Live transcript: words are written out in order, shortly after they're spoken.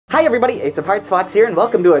Hi everybody, Ace of Hearts Fox here, and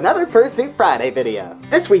welcome to another Fursuit Friday video.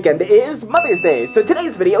 This weekend is Mother's Day, so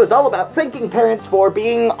today's video is all about thanking parents for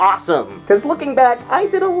being awesome. Because looking back, I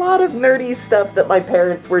did a lot of nerdy stuff that my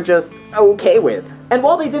parents were just okay with. And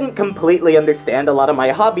while they didn't completely understand a lot of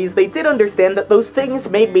my hobbies, they did understand that those things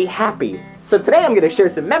made me happy. So today I'm going to share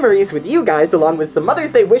some memories with you guys along with some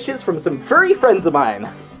Mother's Day wishes from some furry friends of mine.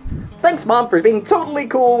 Thanks Mom for being totally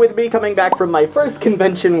cool with me coming back from my first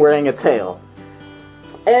convention wearing a tail.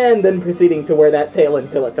 And then proceeding to wear that tail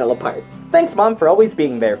until it fell apart. Thanks Mom for always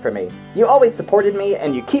being there for me. You always supported me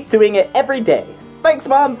and you keep doing it every day. Thanks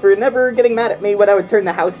Mom for never getting mad at me when I would turn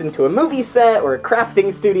the house into a movie set or a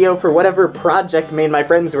crafting studio for whatever project me and my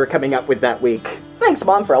friends were coming up with that week. Thanks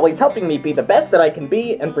Mom for always helping me be the best that I can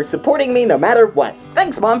be and for supporting me no matter what.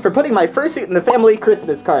 Thanks Mom for putting my fursuit in the family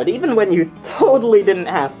Christmas card even when you totally didn't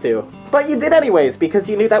have to. But you did anyways because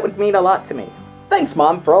you knew that would mean a lot to me. Thanks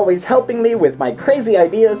Mom for always helping me with my crazy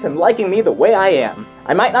ideas and liking me the way I am.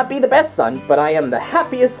 I might not be the best son, but I am the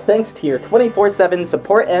happiest thanks to your 24/7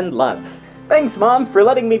 support and love. Thanks Mom for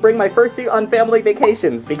letting me bring my fursuit on family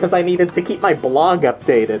vacations because I needed to keep my blog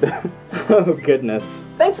updated. Oh goodness.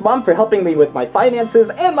 Thanks Mom for helping me with my finances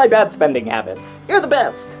and my bad spending habits. You're the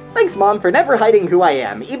best. Thanks Mom for never hiding who I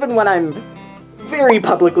am, even when I'm very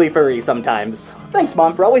publicly furry sometimes. Thanks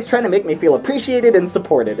Mom for always trying to make me feel appreciated and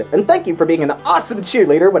supported. And thank you for being an awesome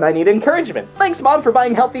cheerleader when I need encouragement. Thanks Mom for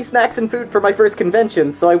buying healthy snacks and food for my first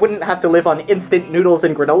convention so I wouldn't have to live on instant noodles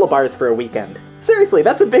and granola bars for a weekend. Seriously,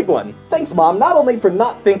 that's a big one. Thanks Mom not only for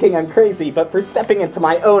not thinking I'm crazy, but for stepping into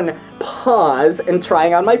my own pause and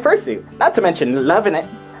trying on my fursuit. Not to mention loving it.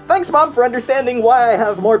 Thanks Mom for understanding why I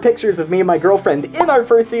have more pictures of me and my girlfriend in our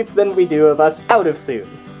fursuits than we do of us out of suit.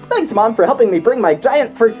 Thanks Mom for helping me bring my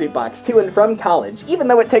giant fursuit box to and from college, even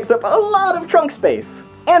though it takes up a lot of trunk space.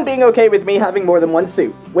 And being okay with me having more than one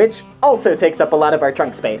suit, which also takes up a lot of our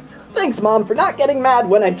trunk space. Thanks Mom for not getting mad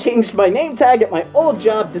when I changed my name tag at my old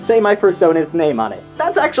job to say my persona's name on it.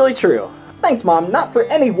 That's actually true. Thanks Mom, not for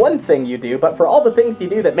any one thing you do, but for all the things you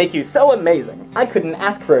do that make you so amazing. I couldn't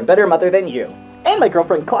ask for a better mother than you. And my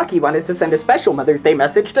girlfriend Clocky wanted to send a special Mother's Day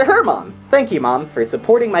message to her mom. Thank you Mom for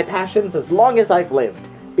supporting my passions as long as I've lived.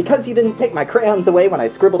 Because you didn't take my crayons away when I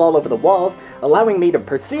scribbled all over the walls, allowing me to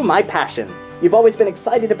pursue my passion. You've always been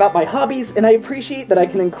excited about my hobbies, and I appreciate that I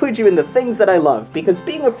can include you in the things that I love, because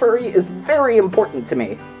being a furry is very important to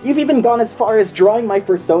me. You've even gone as far as drawing my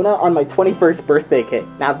persona on my 21st birthday cake.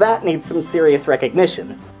 Now that needs some serious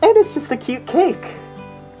recognition. And it's just a cute cake.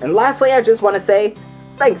 And lastly, I just want to say,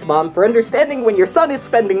 thanks Mom for understanding when your son is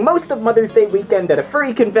spending most of Mother's Day weekend at a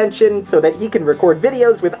furry convention so that he can record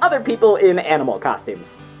videos with other people in animal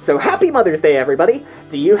costumes. So happy Mother's Day everybody!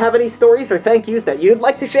 Do you have any stories or thank yous that you'd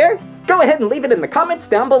like to share? Go ahead and leave it in the comments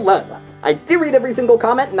down below. I do read every single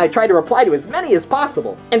comment and I try to reply to as many as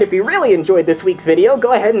possible. And if you really enjoyed this week's video,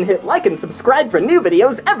 go ahead and hit like and subscribe for new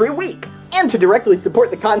videos every week. And to directly support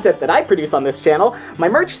the content that I produce on this channel, my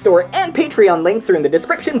merch store and Patreon links are in the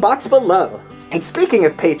description box below. And speaking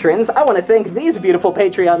of patrons, I want to thank these beautiful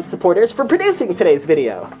Patreon supporters for producing today's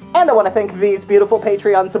video. And I want to thank these beautiful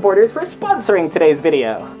Patreon supporters for sponsoring today's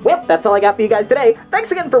video. Well, that's all I got for you guys today.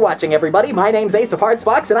 Thanks again for watching everybody. My name's Ace of Hearts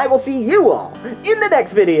Fox and I will see you all in the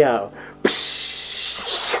next video. Psh!